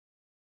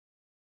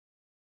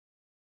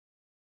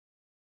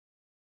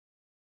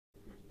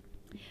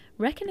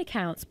Reckon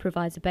Accounts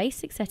provides a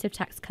basic set of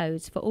tax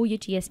codes for all your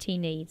GST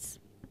needs,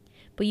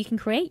 but you can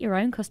create your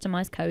own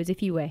customised codes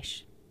if you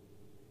wish.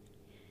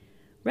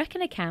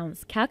 Reckon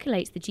Accounts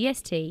calculates the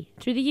GST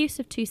through the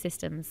use of two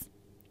systems: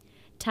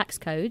 tax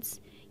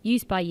codes,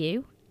 used by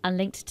you and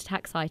linked to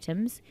tax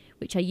items,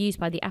 which are used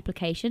by the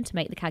application to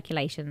make the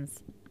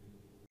calculations.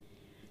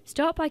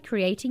 Start by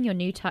creating your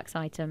new tax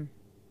item.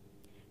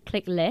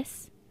 Click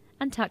Lists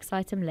and Tax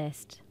Item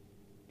List.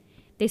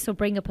 This will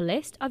bring up a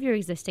list of your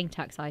existing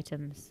tax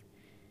items.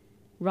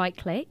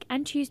 Right-click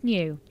and choose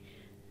New.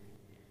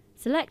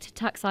 Select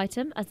Tax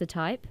Item as the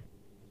type.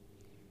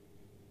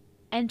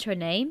 Enter a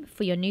name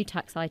for your new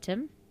tax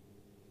item.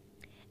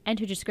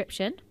 Enter a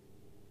description.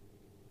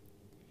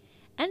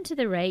 Enter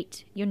the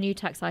rate your new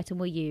tax item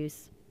will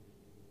use.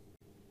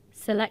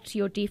 Select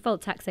your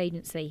default tax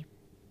agency.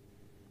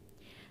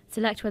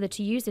 Select whether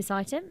to use this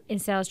item in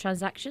sales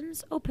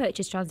transactions or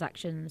purchase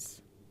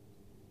transactions.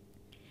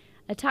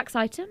 A tax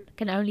item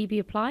can only be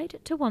applied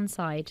to one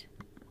side.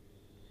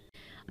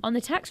 On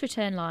the tax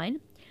return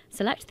line,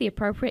 select the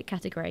appropriate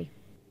category.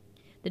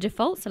 The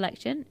default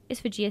selection is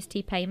for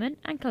GST payment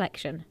and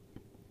collection.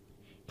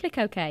 Click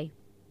OK.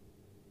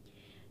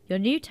 Your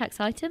new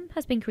tax item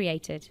has been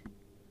created.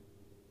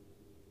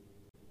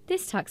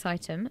 This tax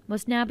item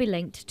must now be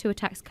linked to a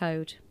tax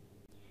code.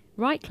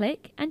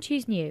 Right-click and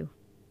choose New.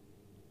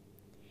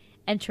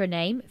 Enter a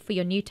name for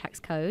your new tax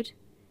code.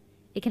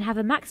 It can have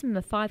a maximum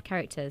of 5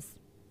 characters.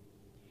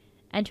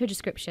 Enter a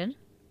description.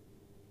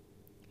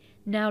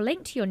 Now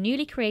link to your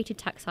newly created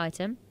tax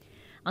item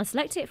and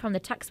select it from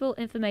the taxable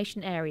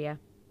information area.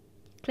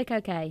 Click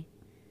OK.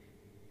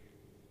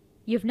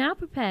 You have now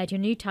prepared your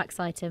new tax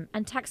item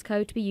and tax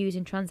code to be used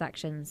in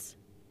transactions.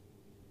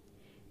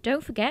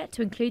 Don't forget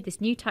to include this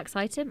new tax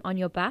item on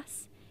your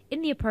BAS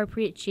in the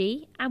appropriate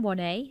G and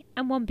 1A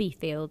and 1B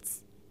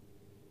fields.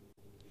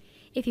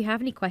 If you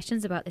have any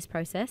questions about this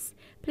process,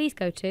 please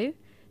go to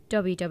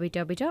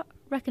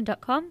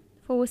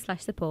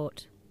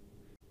www.reckon.com/support.